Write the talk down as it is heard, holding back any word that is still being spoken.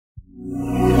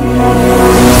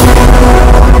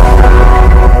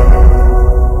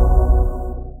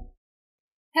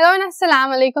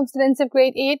Assalamu alaikum students of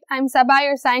grade 8. I'm Sabah,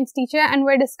 your science teacher, and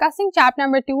we're discussing chapter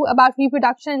number 2 about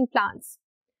reproduction in plants.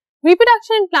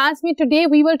 Reproduction in plants में today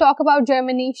we will talk about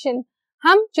germination.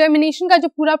 हम germination का जो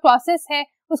पूरा process है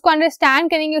उसको understand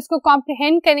करेंगे, उसको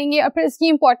comprehend करेंगे और फिर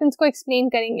इसकी importance को explain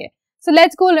करेंगे. So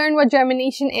let's go learn what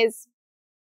germination is.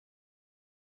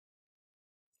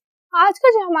 आज का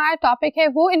जो हमारा टॉपिक है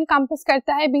वो encompass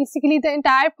करता है basically the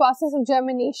entire process of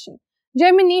germination.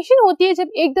 Germination होती है जब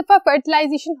एक दफा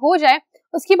फर्टिलाइजेशन हो जाए,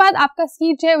 उसके बाद आपका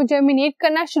सीड जो है वो जर्मिनेट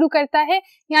करना शुरू करता है,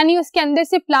 यानी उसके अंदर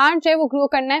से प्लांट जो है वो ग्रो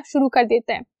करना शुरू कर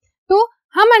देता है. तो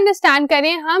हम अंडरस्टैंड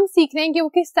करें, हम सीख रहे हैं कि वो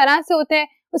किस तरह से होता है,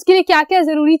 उसके लिए क्या क्या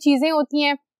जरूरी चीजें होती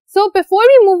हैं. So before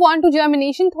we move on to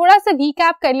germination, थोड़ा सा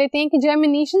रिकैप कर लेते हैं कि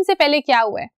जर्मिनेशन से पहले क्या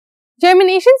हुआ है.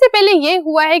 जर्मिनेशन से पहले ये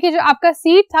हुआ है कि जो आपका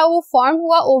सीड था वो फॉर्म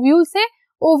हुआ ओव्यूल से,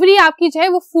 ओवरी आपकी जो है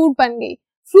वो फ्रूट बन गई.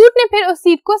 फ्रूट ने फिर उस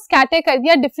सीड को स्कैटर कर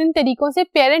दिया डिफरेंट तरीकों से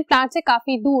पेरेंट प्लांट से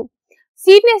काफी दूर.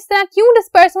 सीड ने इस तरह क्यों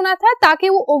डिस्पर्स होना था, ताकि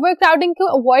वो ओवरक्राउडिंग को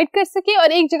अवॉइड कर सके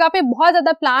और एक जगह पे बहुत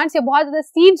ज्यादा प्लांट्स या बहुत ज्यादा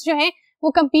सीड्स जो हैं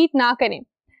वो कम्पीट ना करें.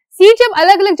 सीड जब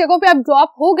अलग अलग जगहों पे अब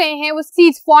ड्रॉप हो गए हैं, वो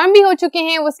सीड्स फॉर्म भी हो चुके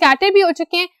हैं, वो स्कैटर भी हो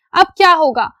चुके हैं, अब क्या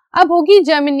होगा, अब होगी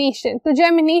जर्मिनेशन. तो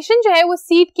जर्मिनेशन जो है वो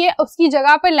सीड के उसकी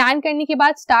जगह पर लैंड करने के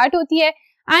बाद स्टार्ट होती है.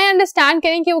 आई अंडरस्टैंड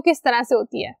करें कि वो किस तरह से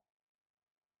होती है.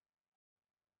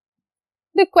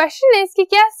 The question is कि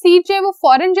क्या सीड जो है वो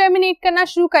फॉरन जर्मिनेट करना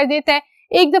शुरू कर देता है,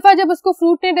 एक दफा जब उसको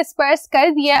फ्रूट ने डिस्पर्स कर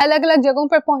दिया, अलग अलग जगहों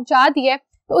पर पहुंचा दिया,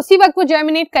 तो उसी वक्त वो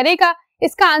जर्मिनेट करेगा.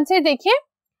 इसका आंसर देखिए,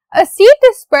 A seed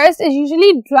dispersed is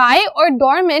usually dry or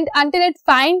dormant until it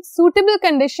finds suitable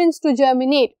conditions to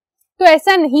germinate. तो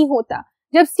ऐसा नहीं होता.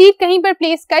 जब सीड कहीं पर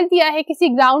प्लेस कर दिया है, किसी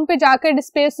ग्राउंड पे जाकर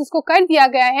डिस्पर्स उसको कर दिया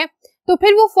गया है, तो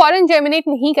फिर वो फॉरन जर्मिनेट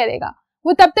नहीं करेगा.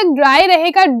 वो तब तक ड्राई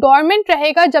रहेगा, डॉर्मेंट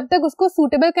रहेगा, जब तक उसको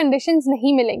सूटेबल कंडीशंस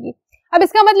नहीं मिलेंगी. अब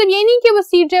इसका मतलब ये नहीं कि वो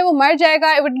सीड जो है वो मर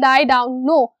जाएगा, it would lie down.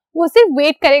 No, वो सिर्फ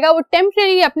वेट करेगा, वो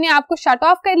टेम्परेरी अपने आप को शट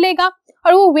ऑफ कर लेगा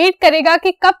और वो वेट करेगा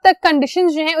कि कब तक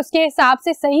कंडीशंस जो हैं उसके हिसाब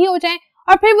से सही हो जाएं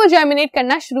और फिर वो जर्मिनेट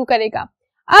करना शुरू करेगा.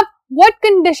 अब what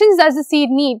conditions does the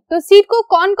seed need, तो सीड को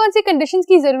कौन कौन सी कंडीशंस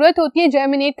की जरूरत होती है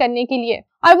जर्मिनेट करने के लिए,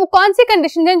 और वो कौन से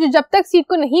कंडीशंस हैं जो जब तक सीड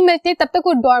को नहीं मिलते तब तक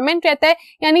वो डॉर्मेंट रहता है,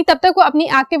 यानी तब तक वो अपनी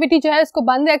एक्टिविटी जो है उसको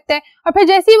बंद रखता है, और फिर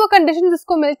जैसे ही वो कंडीशंस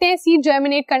उसको मिलते हैं सीड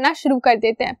जर्मिनेट करना शुरू कर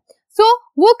देते हैं. सो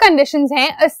वो कंडीशंस हैं,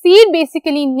 a seed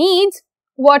basically needs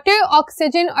water,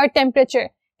 oxygen और टेम्परेचर.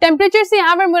 टेम्परेचर से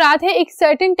यहाँ पर मुराद है एक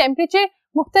सर्टेन टेम्परेचर.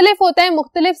 मुख्तलिफ होता है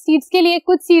मुख्तलिफ सीड्स के लिए.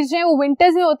 कुछ सीड्स जो है वो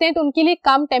विंटर्स में होते हैं तो उनके लिए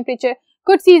कम टेम्परेचर,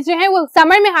 कुछ सीड्स जो है वो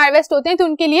समर में हार्वेस्ट होते हैं तो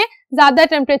उनके लिए ज्यादा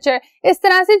टेम्परेचर. इस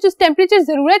तरह से जो टेम्परेचर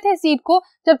जरूरत है सीड को,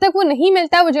 जब तक वो नहीं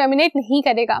मिलता वो जर्मिनेट नहीं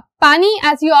करेगा. पानी,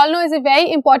 as you all know, is a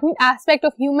very important aspect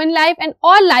of human life and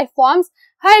all life forms.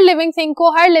 Her living thing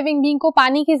को, हर लिविंग बीइंग को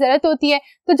पानी की जरूरत होती है.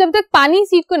 तो जब तक पानी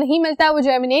सीड को नहीं मिलता वो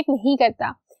जर्मिनेट नहीं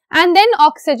करता. And then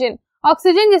oxygen.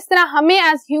 ऑक्सीजन जिस तरह हमें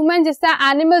एज ह्यूमन, जिस तरह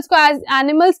एनिमल्स को एज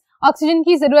एनिमल्स ऑक्सीजन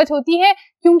की जरूरत होती है,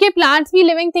 क्योंकि प्लांट्स भी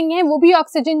लिविंग थिंग है, वो भी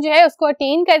ऑक्सीजन जो है उसको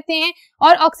अटेन करते हैं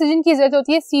और ऑक्सीजन की जरूरत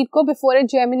होती है सीड को before it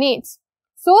germinates.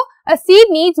 So a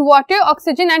seed needs water,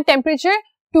 oxygen and temperature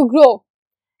to grow.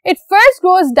 It first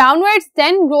grows downwards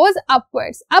then grows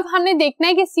upwards. अब हमने देखना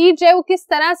है कि सीड जो है वो किस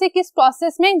तरह से किस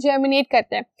प्रोसेस में जर्मिनेट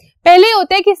करता है. पहले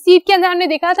होता है कि सीड के अंदर हमने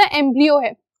देखा था एम्ब्रियो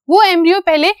है, वो एम्ब्रियो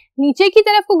पहले नीचे की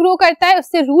तरफ को ग्रो करता है,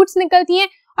 उससे रूट्स निकलती हैं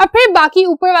और फिर बाकी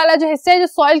ऊपर वाला जो हिस्सा है जो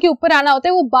सॉइल के ऊपर आना होता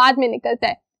है वो बाद में निकलता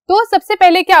है. तो सबसे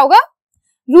पहले क्या होगा,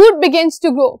 रूट बिगिंस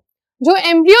टू ग्रो. जो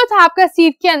एम्ब्रियो था आपका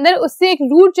सीड के अंदर, उससे एक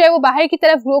रूट जो है वो बाहर की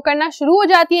तरफ ग्रो करना शुरू हो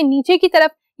जाती है, नीचे की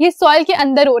तरफ. ये सॉइल के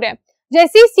अंदर हो रहा है.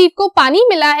 जैसे ही सीड को पानी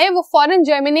मिला है वो फौरन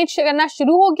जर्मिनेट करना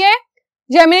शुरू हो गया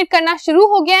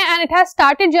है, and it has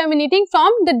started germinating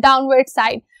from the downward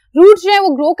side. Roots जो है वो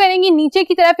ग्रो करेंगे, नीचे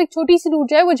की तरफ एक छोटी सी रूट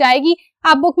जो है वो जाएगी.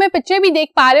 आप बुक में पिक्चर भी देख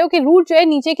पा रहे हो कि रूट जो है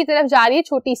नीचे की तरफ जा रही है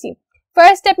छोटी सी.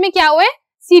 फर्स्ट स्टेप में क्या हुआ है,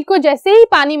 सीड को जैसे ही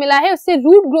पानी मिला है उससे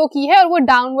रूट ग्रो की है और वो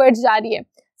डाउनवर्ड्स जा रही है.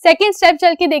 सेकेंड स्टेप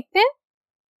चल के देखते हैं.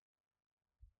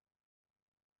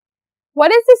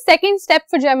 What is the second step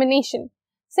for germination.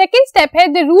 Second step है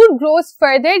the root grows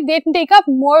further, they take up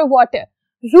more water.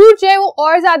 Root जो है वो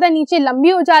और ज्यादा नीचे लंबी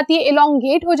हो जाती है,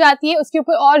 एलोंगेट हो जाती है, उसके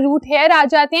ऊपर और रूट हेयर आ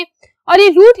जाते हैं और ये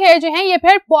रूट हेयर जो है ये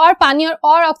फिर और पानी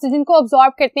और ऑक्सीजन को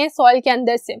अब्सॉर्ब करते हैं सॉइल के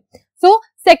अंदर से. सो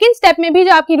सेकेंड स्टेप में भी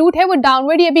जो आपकी रूट है वो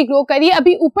डाउनवर्ड ये भी ग्रो करी.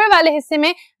 अभी ऊपर वाले हिस्से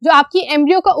में जो आपकी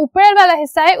एम्ब्रियो का ऊपर वाला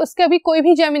हिस्सा है उसका भी कोई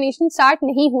भी जर्मिनेशन स्टार्ट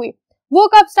नहीं हुई. वो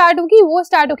कब स्टार्ट होगी, वो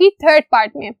स्टार्ट होगी थर्ड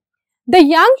पार्ट में. The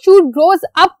young shoot grows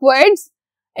upwards,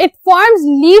 it forms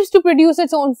leaves to produce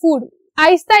its own food.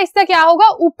 Aahista Aahista क्या होगा,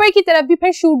 ऊपर की तरफ भी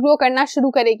फिर शूट ग्रो करना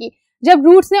शुरू करेगी. जब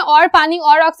रूट्स ने और पानी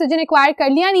और ऑक्सीजन एक्वायर कर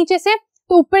लिया नीचे से,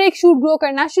 तो ऊपर एक शूट ग्रो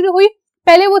करना शुरू हुई.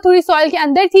 पहले वो थोड़ी सॉइल के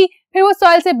अंदर थी, फिर वो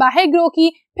सॉइल से बाहर ग्रो की,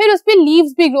 फिर उस पे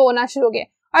लीव्स भी ग्रो होना शुरू हो गए.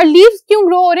 और लीव्स क्यों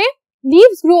ग्रो हो रहे हैं,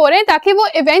 लीव्स ग्रो हो रहे हैं ताकि वो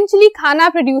इवेंचुअली खाना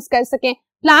प्रोड्यूस कर सकें।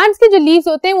 प्लांट्स के जो लीव्स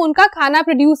होते हैं वो उनका खाना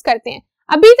प्रोड्यूस करते हैं।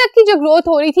 अभी तक की जो ग्रोथ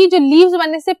हो रही थी, जो लीव्स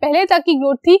बनने से पहले तक की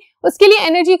ग्रोथ थी, उसके लिए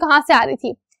एनर्जी कहाँ से आ रही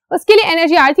थी? उसके लिए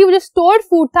एनर्जी आ रही थी वो जो स्टोर्ड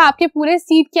फूड था आपके पूरे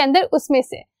सीड के अंदर, उसमें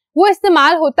से वो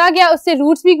इस्तेमाल होता गया। उससे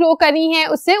रूट्स भी ग्रो कर रही हैं,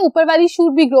 उससे ऊपर वाली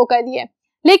शूट भी ग्रो कर रही है।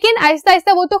 लेकिन आहिस्ता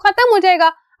आहिस्ता वो तो खत्म हो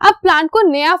जाएगा। अब प्लांट को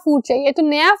नया फूड चाहिए, तो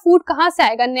नया फूड कहाँ से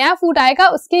आएगा? नया फूड आएगा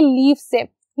उसके लीव्स से।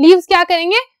 लीव्स क्या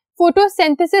करेंगे?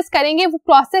 फोटोसिंथेसिस करेंगे। वो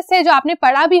प्रोसेस है जो आपने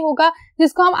पढ़ा भी होगा,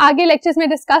 जिसको हम आगे लेक्चर्स में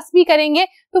डिस्कस भी करेंगे।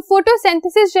 तो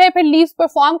फोटोसिंथेसिस जो है फिर लीव्स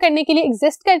परफॉर्म करने के लिए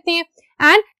एग्जिस्ट करते हैं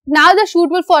and now the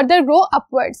shoot will further grow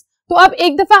upwards. तो अब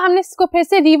एक दफा हमने इसको फिर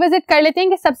से रिविजिट कर लेते हैं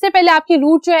कि सबसे पहले आपकी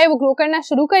रूट जो है वो ग्रो करना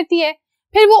शुरू करती है,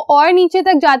 फिर वो और नीचे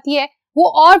तक जाती है, वो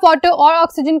और वाटर और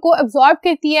ऑक्सीजन को एब्जॉर्ब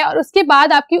करती है और उसके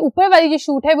बाद आपकी ऊपर वाली जो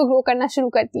शूट है वो ग्रो करना शुरू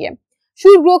करती है।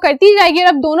 शूट ग्रो करती जाएगी और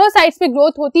अब दोनों साइड्स पे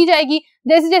ग्रोथ होती जाएगी।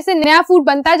 जैसे जैसे नया फूड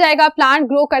बनता जाएगा, प्लांट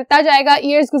ग्रो करता जाएगा,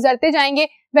 ईयर्स गुजरते जाएंगे,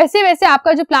 वैसे वैसे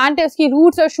आपका जो प्लांट है उसकी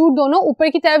रूट्स और शूट दोनों ऊपर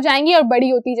की तरफ जाएंगी और बड़ी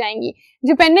होती जाएंगी,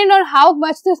 dependent on how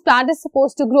much this plant is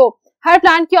supposed to grow. Her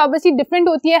plant की ऑब्वियसली डिफरेंट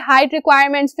होती है हाइट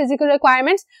रिक्वायरमेंट्स, फिजिकल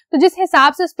रिक्वायरमेंट्स, तो जिस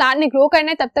हिसाब से उस प्लांट ने ग्रो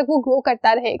करना है तब तक वो ग्रो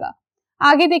करता रहेगा।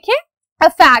 आगे देखिए, a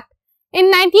fact, in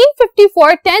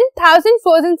 1954 10,000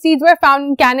 frozen seeds were found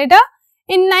in Canada.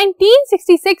 In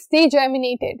 1966 they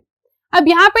germinated. अब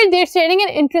यहाँ पर they're sharing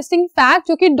an interesting fact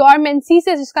जो कि dormancy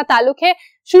से जिसका ताल्लुक है।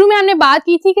 शुरू में हमने बात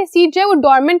की थी कि सीड जो है वो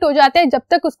डोरमेंट हो जाता है जब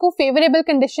तक उसको फेवरेबल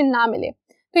कंडीशन ना मिले।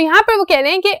 तो यहाँ पर वो कह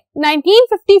रहे हैं कि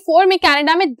 1954 में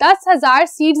कनाडा में 10,000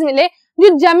 सीड्स मिले जो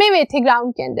जमे हुए थे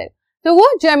ग्राउंड के अंदर, तो वो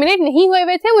जर्मिनेट नहीं हुए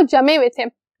हुए थे, वो जमे हुए थे।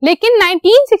 लेकिन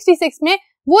 1966 में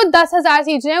वो 10,000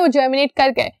 सीड्स जो है वो जर्मिनेट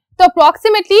कर गए। तो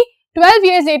अप्रोक्सीमेटली 12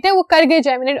 ईयर्स लेटर वो कर गए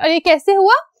जर्मिनेट। और ये कैसे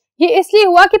हुआ? ये इसलिए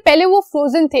हुआ कि पहले वो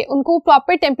फ्रोजन थे, उनको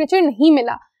प्रॉपर टेम्परेचर नहीं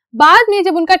मिला। बाद में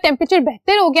जब उनका टेम्परेचर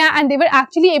बेहतर हो गया and they were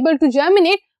actually able to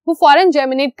germinate, वो फौरन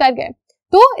जर्मिनेट कर गए।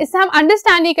 तो इससे हम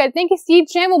अंडरस्टैंड ये करते हैं कि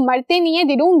सीड्स जो हैं वो मरते नहीं है,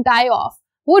 दे डोंट डाई ऑफ,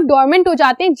 वो डोरमेंट हो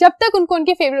जाते हैं जब तक उनको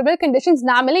उनके फेवरेबल कंडीशंस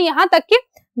ना मिले, यहाँ तक कि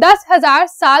 10,000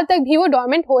 साल तक भी वो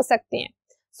डोरमेंट हो सकते हैं।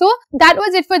 So that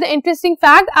was it for the interesting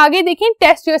fact. आगे देखें,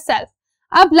 टेस्ट योरसेल्फ।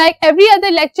 अब लाइक एवरी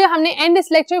अदर लेक्चर हमने एंड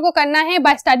इस लेक्चर को करना है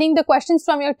bye studying the questions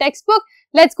from your text book.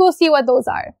 Let's go see what those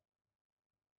are.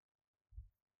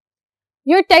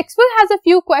 Your text book has a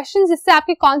few questions जिससे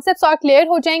आपके कॉन्सेप्ट्स और क्लियर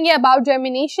हो जाएंगे अबाउट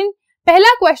जर्मिनेशन।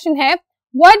 पहला क्वेश्चन है,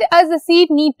 what does the seed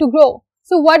need to grow?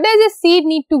 So what does the seed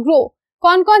need to grow?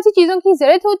 कौन कौन सी चीजों की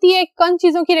जरूरत होती है, कौन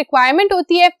चीजों की रिक्वायरमेंट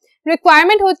होती है?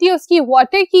 रिक्वायरमेंट होती है उसकी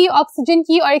वाटर की, ऑक्सीजन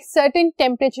की और एक सर्टेन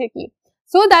टेम्परेचर की।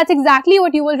 So that's exactly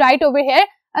what you will write over here.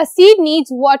 A seed needs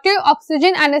water,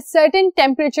 oxygen and a certain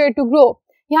temperature to grow.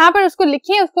 यहाँ पर उसको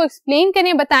लिखें, उसको एक्सप्लेन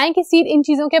करें, बताएं कि सीड इन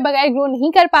चीजों के बगैर ग्रो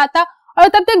नहीं कर पाता और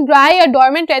तब तक ड्राई या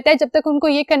डोरमेंट रहता है जब तक उनको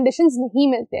ये कंडीशंस नहीं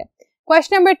मिलते।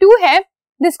 क्वेश्चन नंबर 2 है,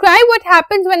 describe what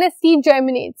happens when a seed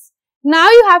germinates.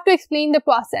 Now you have to explain the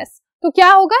process. तो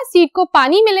क्या होगा? सीड को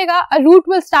पानी मिलेगा, अ root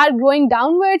will start growing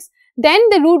downwards, then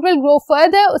the root will grow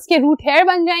further, उसके रूट हेयर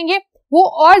बन जाएंगे, वो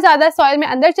और ज्यादा सॉइल में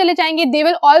अंदर चले जाएंगे। They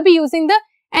will all be using the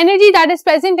energy that is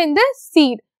present in the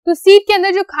seed. तो सीड के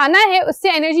अंदर जो खाना है उससे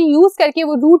एनर्जी यूज करके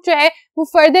वो रूट जो है वो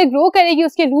फर्दर ग्रो करेगी,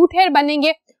 उसके रूट हेयर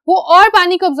बनेंगे, वो और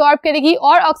पानी को अब्सॉर्ब करेगी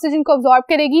और ऑक्सीजन को अब्सॉर्ब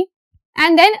करेगी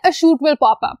and then a shoot will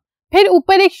pop up. फिर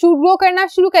ऊपर एक शूट ग्रो करना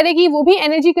शुरू करेगी, वो भी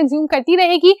एनर्जी कंज्यूम करती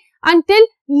रहेगी अंटिल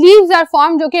लीव्स आर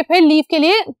फॉर्म, जो कि फिर लीव के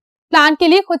लिए, प्लांट के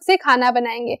लिए खुद से खाना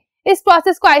बनाएंगे। इस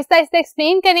प्रोसेस को आहिस्ता आहिस्ता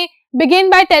एक्सप्लेन करें। बिगिन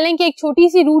बाय टेलिंग कि एक छोटी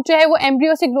सी रूट जो है वो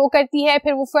एम्ब्रियो से ग्रो करती है,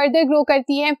 फिर वो फर्दर ग्रो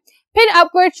करती है, फिर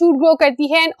अपवर्ड शूट ग्रो करती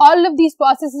है and all of these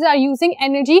processes are using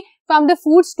energy from the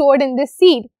food stored in this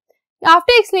seed.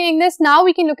 After explaining this, now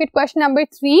we can look at question number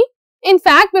 3। In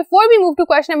fact before we move to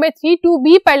question number 3,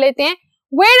 2b पढ़ लेते हैं।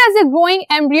 Where does a growing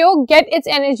embryo get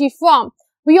its energy from?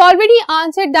 We already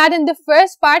answered that in the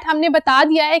first part. हमने बता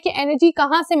दिया है कि energy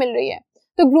कहाँ से मिल रही है।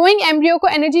 तो ग्रोइंग एम्ब्रियो को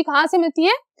एनर्जी कहाँ से मिलती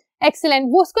है? एक्सीलेंट,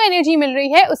 वो उसको एनर्जी मिल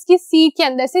रही है उसकी सीड के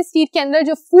अंदर से, सीड के अंदर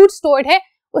जो फूड स्टोर्ड है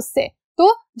उससे।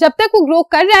 तो जब तक वो ग्रो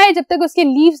कर रहा है, जब तक उसके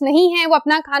लीव्स नहीं है, वो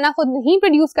अपना खाना खुद नहीं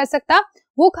प्रोड्यूस कर सकता,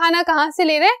 वो खाना कहाँ से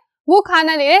ले रहा है? वो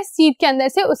खाना ले रहा है सीड के अंदर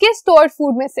से, उसके स्टोर्ड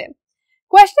फूड में से।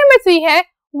 क्वेश्चन नंबर 3 है,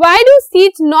 why do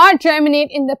seeds not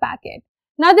germinate in the packet?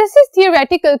 Now this is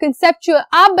theoretical, conceptual.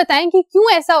 आप बताएं कि क्यों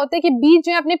ऐसा होता है कि बीज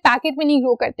जो है अपने पैकेट में नहीं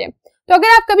ग्रो करते। तो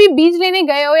अगर आप कभी बीज लेने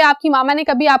गए हो या आपकी मामा ने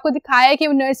कभी आपको दिखाया है कि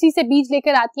वो नर्सरी से बीज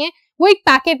लेकर आती हैं, वो एक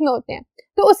पैकेट में होते हैं,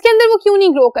 तो उसके अंदर वो क्यों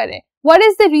नहीं ग्रो कर रहे? What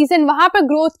is the reason? वहां पर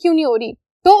ग्रोथ क्यों नहीं हो रही?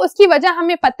 तो उसकी वजह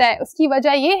हमें पता है। उसकी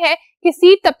वजह ये है कि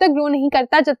सीड तब तक ग्रो नहीं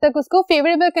करता जब तक उसको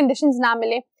फेवरेबल कंडीशंस ना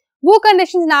मिले, वो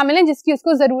कंडीशंस ना मिले जिसकी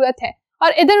उसको जरूरत है।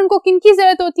 और इधर उनको किन की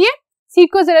जरूरत होती है? सीड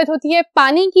को जरूरत होती है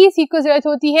पानी की, सीड को जरूरत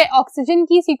होती है ऑक्सीजन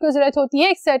की, सीड को जरूरत होती है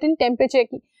एक सर्टेन टेम्परेचर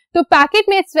की। तो पैकेट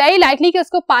में इट्स वेरी लाइकली कि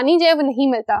उसको पानी जो है वो नहीं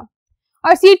मिलता।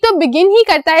 और सीड तो बिगिन ही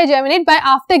करता है germinate bye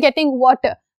after getting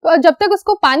water. तो जब तक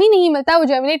उसको पानी नहीं मिलता वो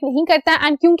जर्मिनेट नहीं करता।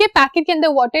 एंड क्योंकि पैकेट के अंदर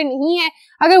वाटर नहीं है,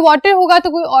 अगर वाटर होगा तो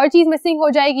कोई और चीज मिसिंग हो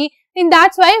जाएगी, इन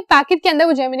दैट्स व्हाई पैकेट के अंदर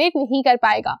वो जर्मिनेट नहीं कर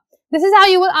पाएगा। This is how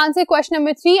you will answer question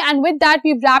number 3 and with that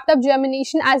we wrapped up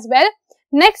germination as well.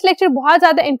 Next lecture बहुत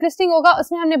ज्यादा इंटरेस्टिंग होगा,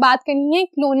 उसमें हमने बात करनी है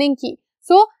क्लोनिंग की।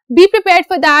 सो be prepared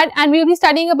for that and we will be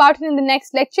studying about it in the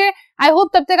next lecture. I hope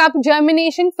तब तक आप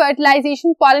germination,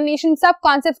 fertilization, pollination सब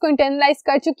concepts को internalize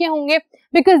कर चुके होंगे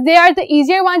because they are the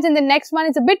easier ones and the next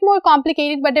one is a bit more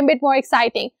complicated but a bit more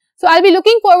exciting. So I'll be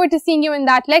looking forward to seeing you in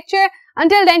that lecture.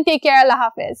 Until then, take care. Allah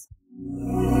Hafiz.